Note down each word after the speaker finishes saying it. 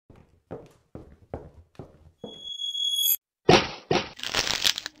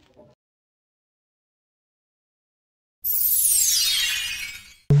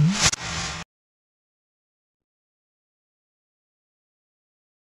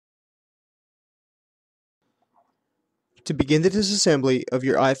To begin the disassembly of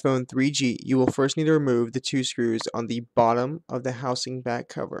your iPhone 3G, you will first need to remove the two screws on the bottom of the housing back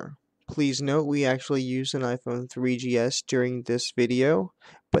cover. Please note we actually used an iPhone 3GS during this video,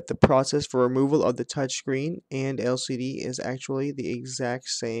 but the process for removal of the touchscreen and LCD is actually the exact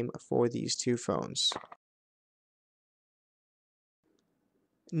same for these two phones.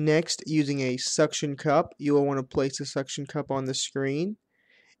 Next, using a suction cup, you will want to place the suction cup on the screen.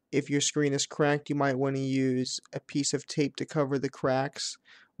 If your screen is cracked, you might want to use a piece of tape to cover the cracks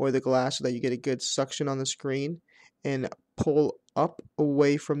or the glass so that you get a good suction on the screen, and pull up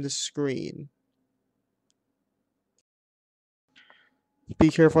away from the screen. Be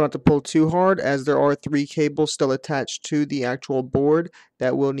careful not to pull too hard, as there are 3 cables still attached to the actual board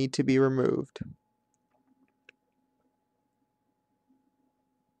that will need to be removed.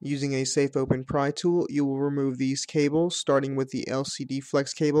 Using a safe open pry tool, you will remove these cables, starting with the LCD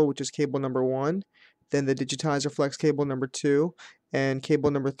flex cable, which is cable number 1, then the Digitizer flex cable number 2, and cable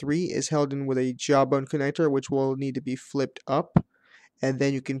number 3 is held in with a jawbone connector, which will need to be flipped up, and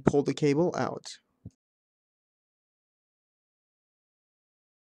then you can pull the cable out.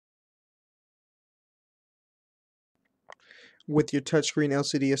 With your touchscreen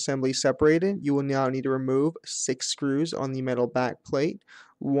LCD assembly separated, you will now need to remove 6 screws on the metal back plate,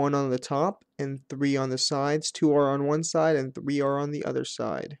 1 on the top and 3 on the sides. 2 are on one side and 3 are on the other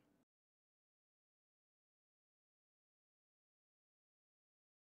side.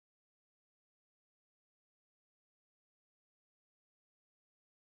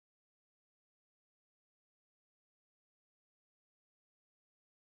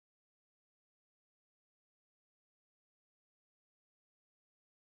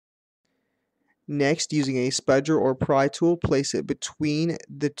 Next, using a spudger or pry tool, place it between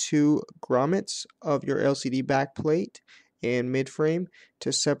the 2 grommets of your LCD backplate and midframe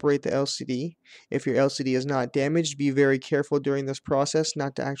to separate the LCD. If your LCD is not damaged, be very careful during this process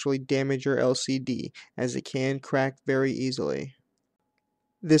not to actually damage your LCD, as it can crack very easily.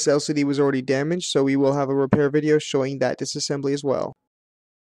 This LCD was already damaged, so we will have a repair video showing that disassembly as well.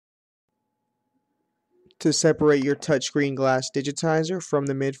 To separate your touchscreen glass digitizer from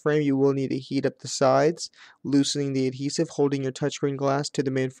the midframe, you will need to heat up the sides, loosening the adhesive holding your touchscreen glass to the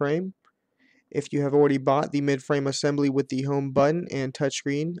midframe. If you have already bought the midframe assembly with the home button and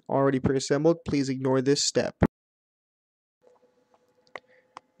touchscreen already pre-assembled, please ignore this step.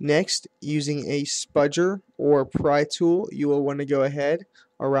 Next, using a spudger or pry tool, you will want to go ahead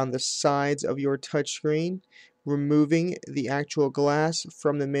around the sides of your touchscreen, removing the actual glass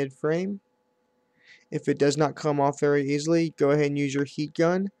from the midframe. If it does not come off very easily, go ahead and use your heat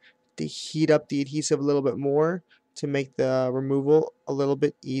gun to heat up the adhesive a little bit more to make the removal a little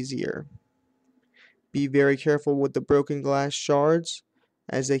bit easier. Be very careful with the broken glass shards,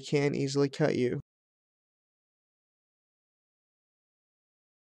 as they can easily cut you.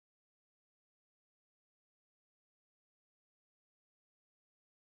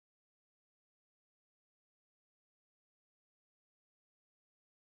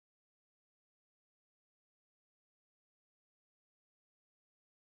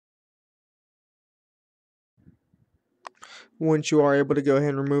 Once you are able to go ahead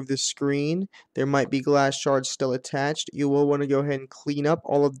and remove the screen, there might be glass shards still attached. You will want to go ahead and clean up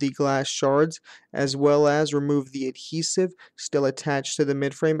all of the glass shards, as well as remove the adhesive still attached to the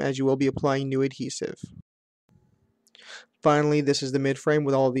midframe, as you will be applying new adhesive. Finally, this is the midframe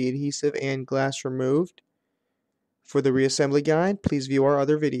with all the adhesive and glass removed. For the reassembly guide, please view our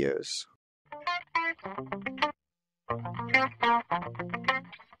other videos.